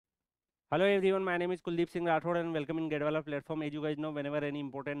Hello everyone, my name is 𝐂𝐤𝐴 and welcome in GetDevelop platform. As you guys know, whenever any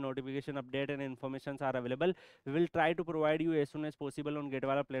important notification, update and informations are available, we will try to provide you as soon as possible on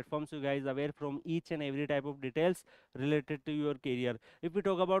GetDevelop platform, so you guys aware from each and every type of details related to your career. If we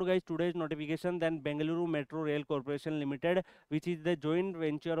talk about guys today's notification, then Bengaluru Metro Rail Corporation Limited, which is the joint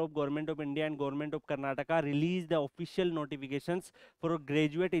venture of Government of India and Government of Karnataka, released the official notifications for a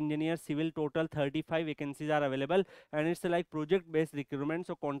graduate engineer civil. Total 35 vacancies are available, and it's like project based recruitment,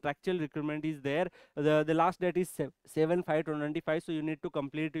 so contractual recruitment is there. The last date is 7/5/2025, so you need to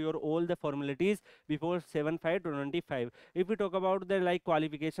complete your all the formalities before 7/5/2025. If we talk about the like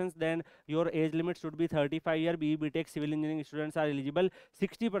qualifications, then your age limit should be 35 year. BE.Tech civil engineering students are eligible.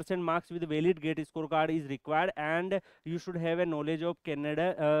 60% marks with valid GATE scorecard is required, and you should have a knowledge of Kannada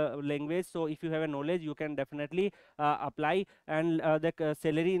language. So if you have a knowledge, you can definitely apply, and the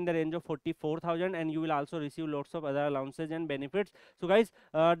salary in the range of 44,000, and you will also receive lots of other allowances and benefits. So guys,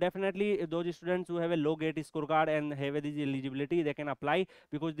 definitely those students who have a low GATE scorecard and have this eligibility, they can apply,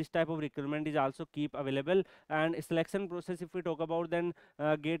 because this type of recruitment is also keep available. And selection process, if we talk about, then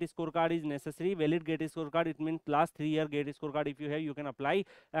GATE scorecard is necessary. Valid GATE scorecard, it means last 3 year GATE scorecard if you have, you can apply.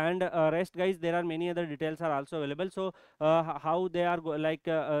 And rest guys, there are many other details are also available. So how they are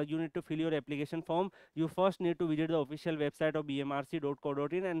you need to fill your application form. You first need to visit the official website of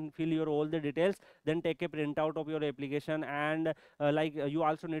bmrc.co.in and fill your all the details, then take a printout of your application, and you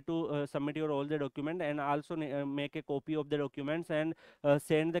also need to submit your all the document, and also make a copy of the documents, and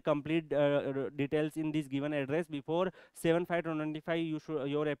send the complete details in this given address before 7/5/2025.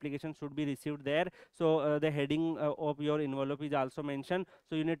 Your application should be received there. So the heading of your envelope is also mentioned,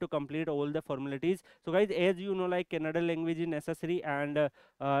 so you need to complete all the formalities. So guys, as you know, like Kannada language is necessary, and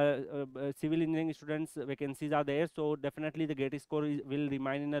civil engineering students vacancies are there, so definitely the GATE score will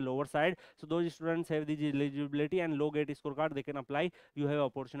remain in the lower side. So those students have the eligibility and low GATE score card, they can apply. You have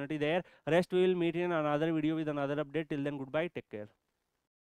opportunity there. Rest we will meet in another video with another update. Till then, goodbye, take care.